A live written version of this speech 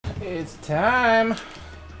It's time.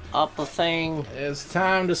 Up a thing. It's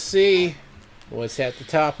time to see what's at the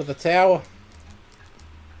top of the tower.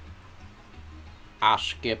 I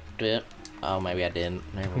skipped it. Oh, maybe I didn't.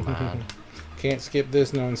 Never mind. Can't skip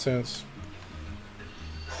this nonsense.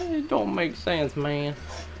 It don't make sense, man.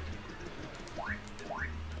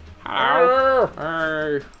 Hello.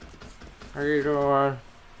 Hey. How you doing?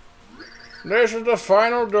 This is the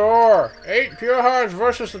final door. 8 pure hearts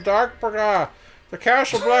versus the Dark Brigade. The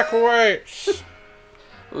Castle Black awaits.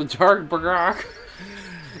 The Dark Brigade.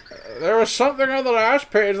 There was something on the last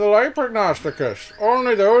page of the Light Prognosticus.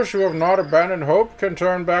 Only those who have not abandoned hope can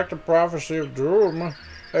turn back the prophecy of doom.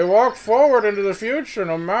 They walk forward into the future,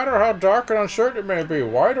 no matter how dark and uncertain it may be.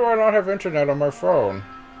 Why do I not have internet on my phone?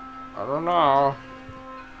 I don't know.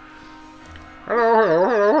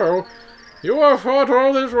 Hello. You have fought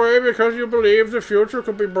all this way because you believe the future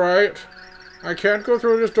could be bright. I can't go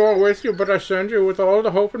through this door with you, but I send you with all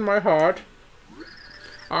the hope in my heart.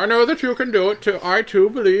 I know that you can do it too. I too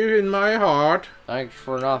believe in my heart. Thanks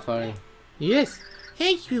for nothing. Yes.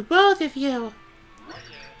 Thank you, both of you.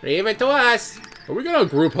 Leave it to us. Are we gonna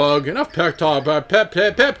group hug? Enough pep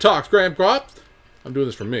talks, Graham. I'm doing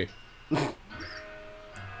this for me.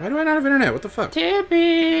 Why do I not have internet? What the fuck?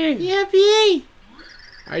 Tippy! Yippee!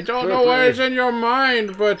 I don't know what is in your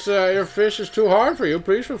mind, but if this is too hard for you,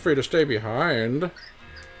 please feel free to stay behind.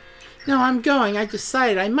 No, I'm going. I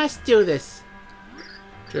decided I must do this.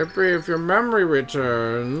 Tippy, if your memory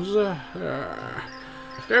returns...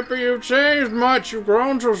 Tippy, you've changed much. You've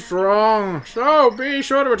grown so strong. So, be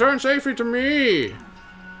sure to return safely to me.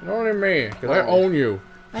 And only me, because I own you.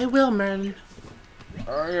 I will, Merlin.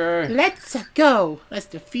 Okay. Let's go. Let's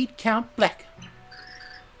defeat Count Bleck.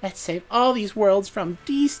 Let's save all these worlds from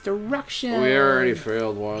destruction. We already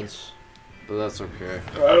failed once, but that's okay.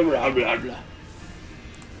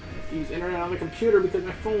 Use internet on the computer because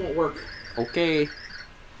my phone won't work. Okay.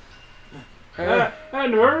 And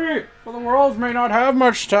hurry, for the worlds may not have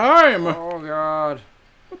much time. Oh God.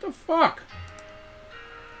 What the fuck?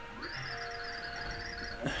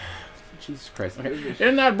 Jesus Christ. Okay.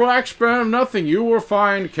 In that black span of nothing, you will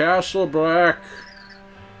find Castle Black.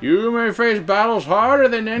 You may face battles harder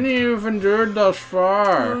than any you've endured thus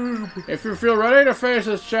far. If you feel ready to face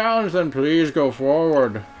this challenge, then please go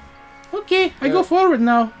forward. Okay, I go forward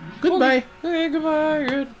now. Goodbye. Okay, goodbye.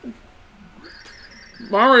 Good.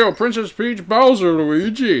 Mario, Princess Peach, Bowser,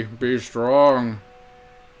 Luigi, be strong.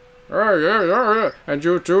 Yeah. And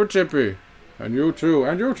you too, Tippy. And you too,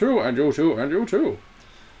 and you too, and you too, and you too.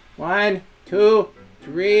 1, 2,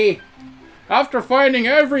 3. After finding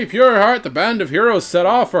every pure heart, the band of heroes set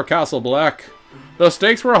off for Castle Black. The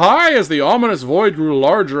stakes were high as the ominous void grew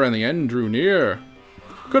larger and the end drew near.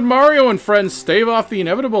 Could Mario and friends stave off the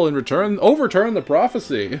inevitable and overturn the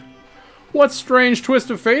prophecy? What strange twist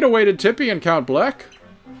of fate awaited Tippy and Count Bleck?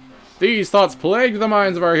 These thoughts plagued the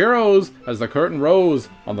minds of our heroes as the curtain rose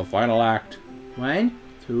on the final act. 1,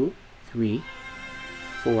 2, 3,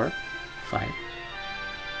 4, 5.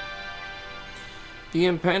 The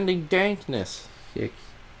impending dankness. 6,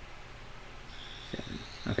 7.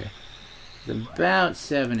 Okay. There's about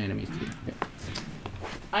 7 enemies here. Okay.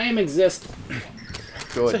 I am exist.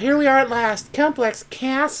 Good. So here we are at last. Count Bleck's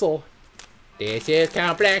castle. This is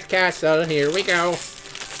Count Black's castle. Here we go.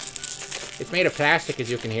 It's made of plastic, as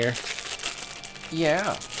you can hear.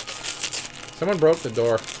 Yeah. Someone broke the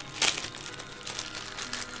door.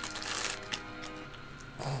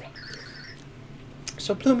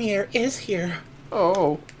 So Blumiere is here.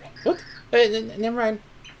 Oh. What? Never mind.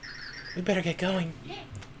 We better get going.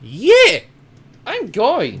 Yeah! I'm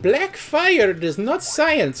going. Black fire is not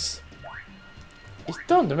science. It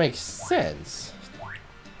don't make sense.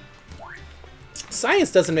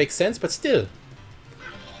 Science doesn't make sense, but still.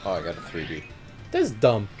 Oh, I got a 3D. That's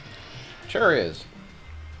dumb. Sure is.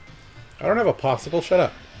 I don't have a popsicle. Shut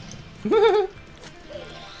up. Let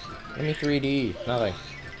me 3D. Nothing.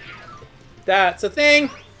 That's a thing.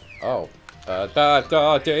 Oh. Oh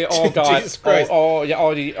God. Jesus Christ. Oh yeah.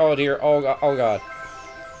 Oh dear. Oh God. Oh God.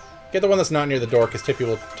 Get the one that's not near the door, because Tippy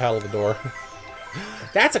will tattle the door.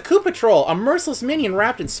 That's a Koopa Troll, a merciless minion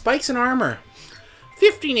wrapped in spikes and armor.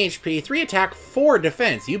 15 HP, 3 attack, 4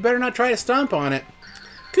 defense. You better not try to stomp on it.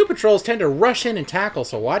 Koopa Trolls tend to rush in and tackle,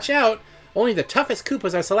 so watch out. Only the toughest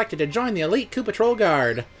Koopas are selected to join the elite Koopa Troll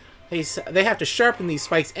Guard. They have to sharpen these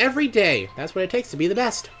spikes every day. That's what it takes to be the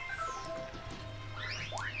best.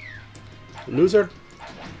 Loser.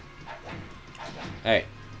 Hey.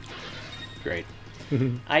 Great.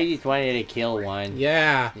 I just wanted to kill one.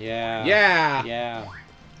 Yeah. Yeah. Yeah. Yeah.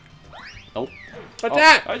 Nope. What's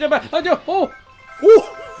that? Oh. Ooh.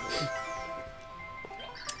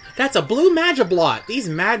 That's a blue Magiblot. These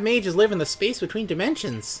mad mages live in the space between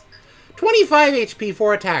dimensions. 25 HP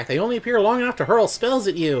for attack. They only appear long enough to hurl spells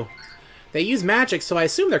at you. They use magic, so I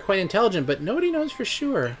assume they're quite intelligent, but nobody knows for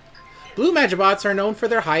sure. Blue Magibots are known for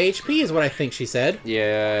their high HP, is what I think she said.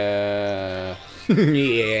 Yeah.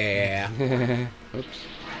 Yeah. Oops.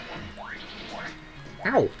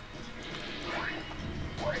 Ow.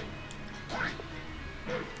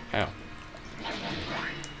 Ow.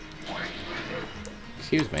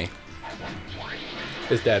 Excuse me.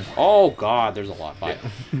 It's dead. Oh god, there's a lot. Bye.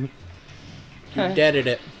 You deaded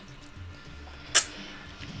it.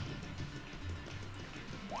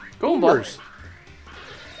 Boomers.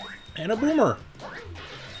 And a boomer.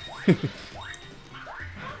 You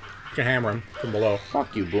can hammer him from below.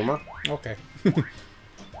 Fuck you, Boomer. Okay.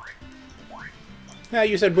 Yeah,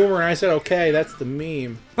 you said boomer and I said okay. That's the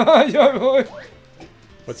meme.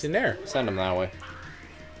 What's in there? Send him that way.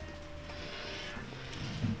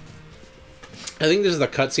 I think this is the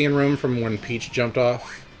cutscene room from when Peach jumped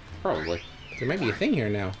off. Probably. There might be a thing here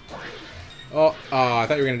now. Oh, I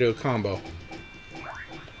thought you were going to do a combo.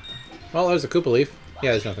 Well, there's a Koopa Leaf.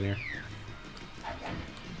 Yeah, there's nothing here.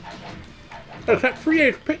 That's not free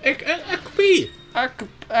XP!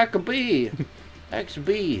 XB.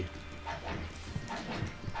 XB.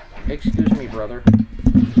 Excuse me, brother.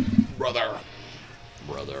 Brother.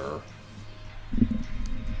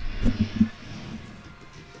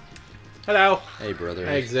 Hello. Hey, brother.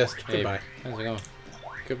 I exist. Hey, Goodbye. how's it going?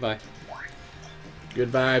 Goodbye.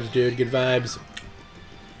 Good vibes, dude. Good vibes.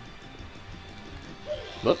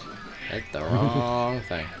 Whoop. Hit the wrong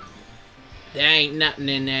thing. There ain't nothing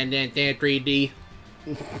in that 3D.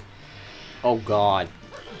 Oh god.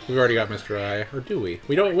 We've already got Mr. Eye, or do we?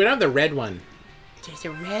 We don't have the red one. There's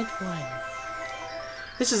a red one.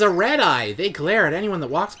 This is a red eye. They glare at anyone that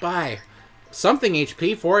walks by. Something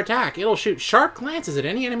HP for attack. It'll shoot sharp glances at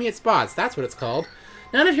any enemy it spots. That's what it's called.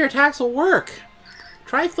 None of your attacks will work.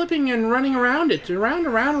 Try flipping and running around it.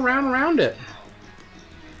 Around it.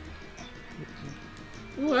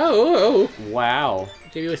 Whoa. Wow.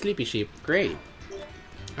 Give you a sleepy sheep. Great.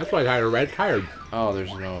 That's why I had a red tired. Oh,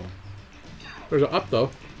 there's no... There's an up,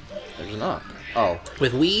 though. There's an up. Oh.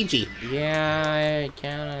 With Ouija. Yeah, I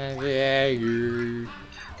kinda...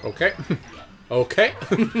 Okay. Okay.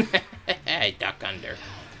 I duck under.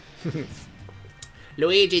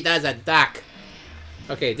 Luigi does a duck.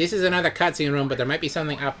 Okay, this is another cutscene room, but there might be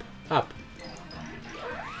something up.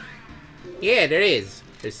 Yeah, there is.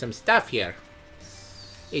 There's some stuff here.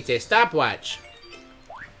 It's a stopwatch.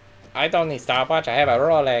 I don't need stopwatch, I have a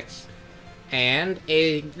Rolex. And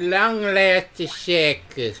a long-lasting shake.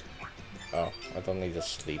 Oh, I don't need to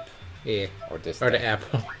sleep. Yeah. Or this Or the thing.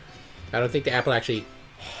 apple. I don't think the apple actually...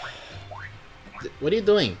 What are you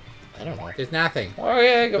doing? I don't know. There's nothing. Oh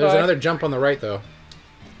yeah, goodbye. There's another jump on the right, though.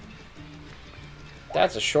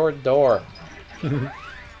 That's a short door.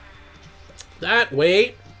 That,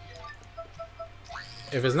 wait.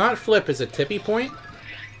 If it's not Flip, is it Tippy Point?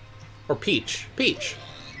 Or Peach? Peach.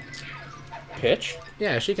 Pitch?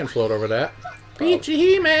 Yeah, she can float over that.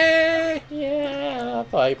 Peachy Hime! Yeah,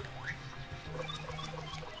 pipe.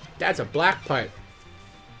 That's a black pipe.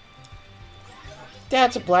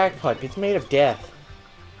 That's a black pipe. It's made of death.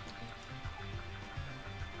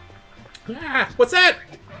 Ah, what's that?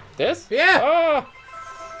 This? Yeah. Oh.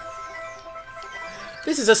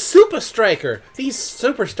 This is a Super Striker. These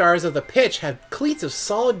superstars of the pitch have cleats of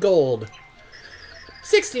solid gold.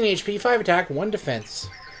 16 HP, 5 attack, 1 defense.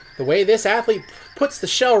 The way this athlete puts the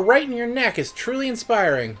shell right in your neck is truly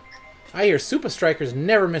inspiring. I hear Super Strikers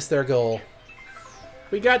never miss their goal.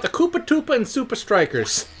 We got the Koopa Toopa and Super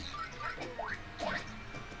Strikers.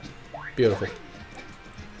 Beautiful.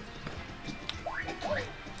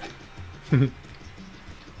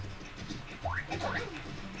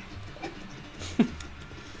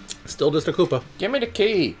 Still just a Koopa. Give me the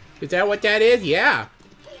key. Is that what that is? Yeah.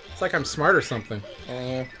 It's like I'm smart or something.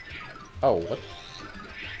 Oh, what?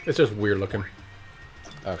 It's just weird looking.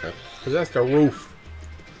 Okay. Because that's the roof.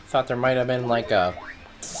 Thought there might have been like a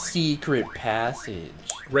secret passage.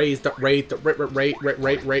 Raise the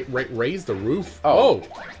roof. Oh.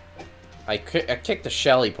 I kicked the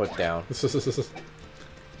shell he put down.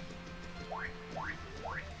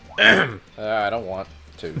 I don't want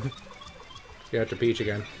to. You have to Peach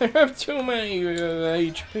again. They have too many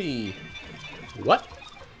HP. What?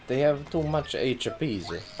 They have too much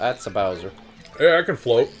HPs. That's a Bowser. Yeah, I can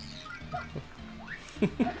float.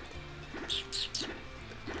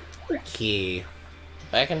 Okay.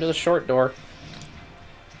 Back into the short door.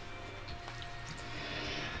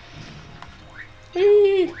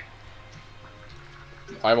 Whee!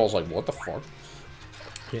 Eyeball's like, what the fuck?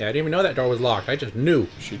 Yeah, I didn't even know that door was locked. I just knew.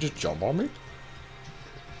 She just jump on me?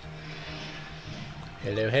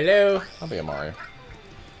 Hello, hello. I'll be a Mario.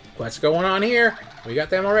 What's going on here? We got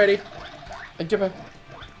them already. I give a...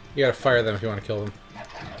 You gotta fire them if you want to kill them.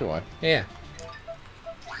 Do I? Yeah.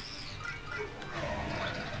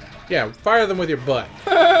 Yeah, fire them with your butt.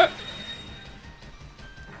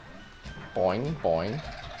 Boing, boing.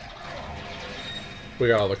 We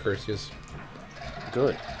got all the curses.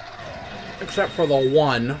 Good. Except for the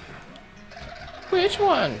one. Which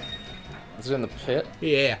one? Is it in the pit?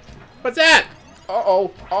 Yeah. What's that?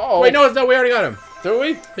 Uh-oh. Uh-oh. Wait, no, we already got him. Do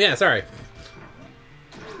we? Yeah, sorry.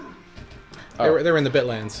 Oh. They were in the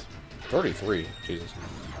Bitlands. 33. Jesus.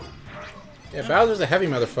 Yeah, Bowser's a heavy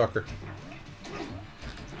motherfucker.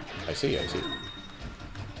 I see, I see.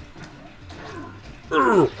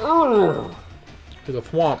 To the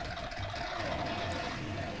thwomp.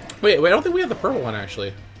 Wait, I don't think we have the purple one,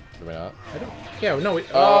 actually. Do we not? I don't... Yeah, no, we...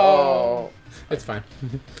 Oh. It's fine.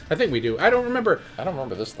 I think we do. I don't remember. I don't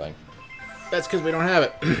remember this thing. That's because we don't have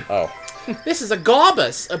it. Oh. This is a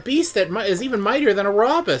Gobus, a beast that is even mightier than a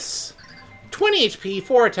Robus. 20 HP,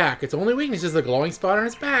 4 attack. Its only weakness is the glowing spot on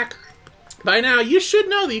its back. By now, you should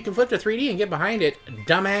know that you can flip to 3D and get behind it,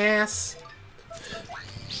 dumbass.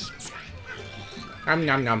 Nom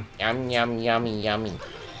nom nom. Yum, yum, yummy, yummy.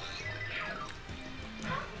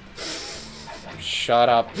 Shut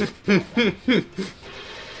up.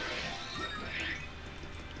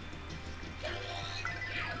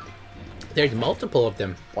 There's multiple of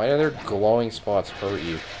them. Why do their glowing spots hurt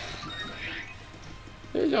you?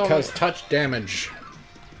 Because touch damage.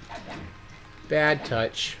 Bad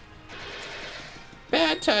touch.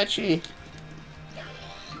 Bad touchy.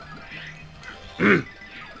 I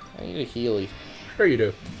need a healy. Sure you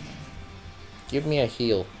do. Give me a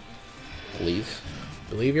heal, please.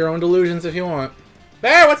 Believe your own delusions if you want.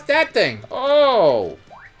 There, what's that thing? Oh!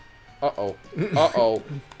 Uh-oh. Uh-oh.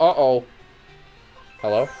 Uh-oh.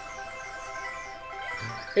 Hello?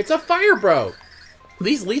 It's a fire bro.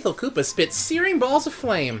 These lethal Koopas spit searing balls of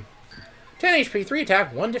flame. 10 HP, 3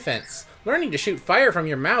 attack, 1 defense. Learning to shoot fire from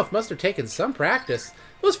your mouth must have taken some practice.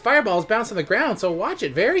 Those fireballs bounce on the ground, so watch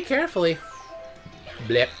it very carefully.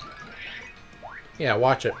 Blip. Yeah,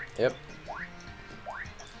 watch it. Yep.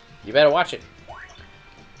 You better watch it.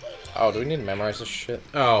 Oh, do we need to memorize this shit?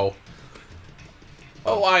 Oh.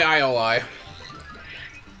 Oh, I.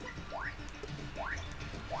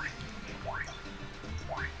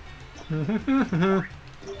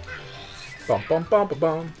 Bum, bum, bum, bum,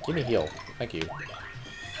 bum. Give me heal. Thank you.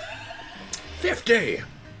 50!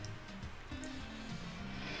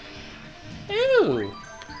 Ew.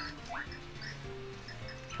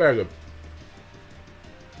 Very good.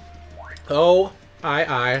 Oh,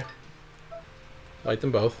 I. Like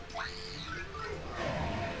them both.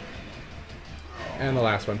 And the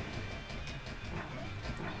last one.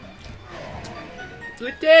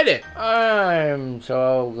 We did it! I'm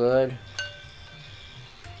so good.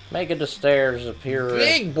 Making the stairs appear.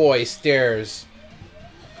 Big boy stairs.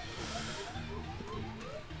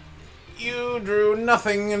 You drew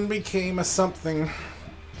nothing and became a something.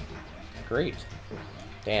 Great.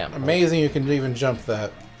 Damn. Amazing you can even jump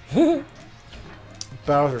that.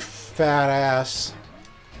 Bowser's fat ass.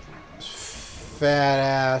 Fat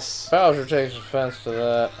ass. Bowser takes offense to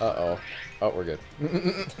that. Uh-oh. Oh, we're good.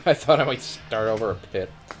 I thought I might start over a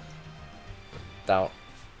pit. Down.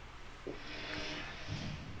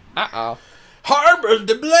 Uh-oh. Harbor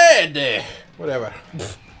the blade! Whatever.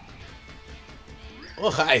 Oh,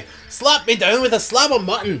 hi. Slap me down with a slab of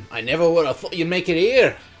mutton. I never would have thought you'd make it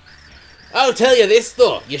here. I'll tell you this,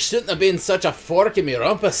 though. You shouldn't have been such a fork in me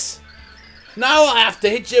rumpus. Now I have to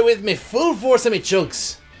hit you with me full force of me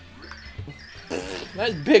chunks.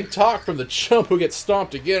 That's big talk from the chump who gets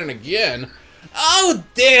stomped again and again. How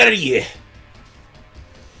dare you!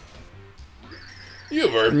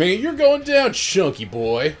 You've heard me. You're going down, chunky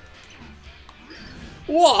boy.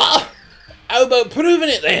 What? How about proving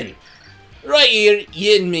it then? Right here,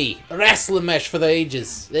 you and me. Wrestling match for the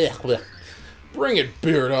ages. Ugh. Bring it,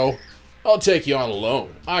 Beardo. I'll take you on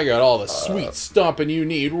alone. I got all the sweet stomping you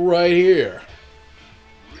need right here.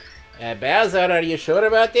 Bowser, are you sure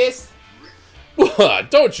about this?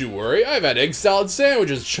 Don't you worry. I've had egg salad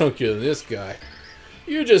sandwiches chunkier than this guy.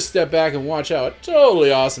 You just step back and watch how a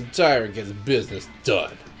totally awesome tyrant gets business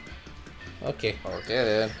done. Okay. Okay,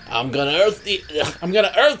 then. I'm gonna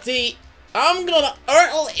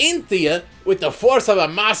hurtle into you with the force of a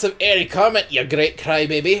massive airy comet, you great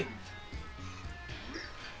crybaby.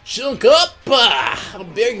 Chunk up!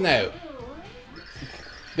 I'm big now.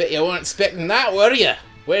 Bet you weren't expecting that, were you?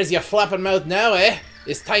 Where's your flapping mouth now, eh?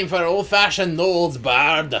 It's time for old-fashioned no holds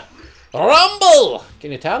barred. Rumble!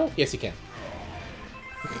 Can you tattle? Yes, you can.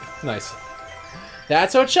 Nice.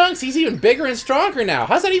 That's how Chunks, he's even bigger and stronger now.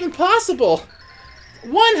 How's that even possible?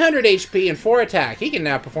 100 HP and 4 attack. He can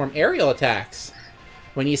now perform aerial attacks.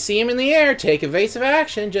 When you see him in the air, take evasive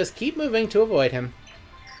action. Just keep moving to avoid him.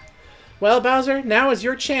 Well, Bowser, now is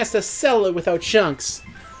your chance to settle it without Chunks.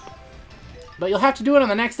 But you'll have to do it on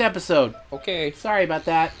the next episode. Okay. Sorry about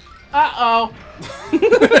that. Uh-oh.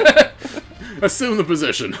 Assume the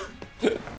position.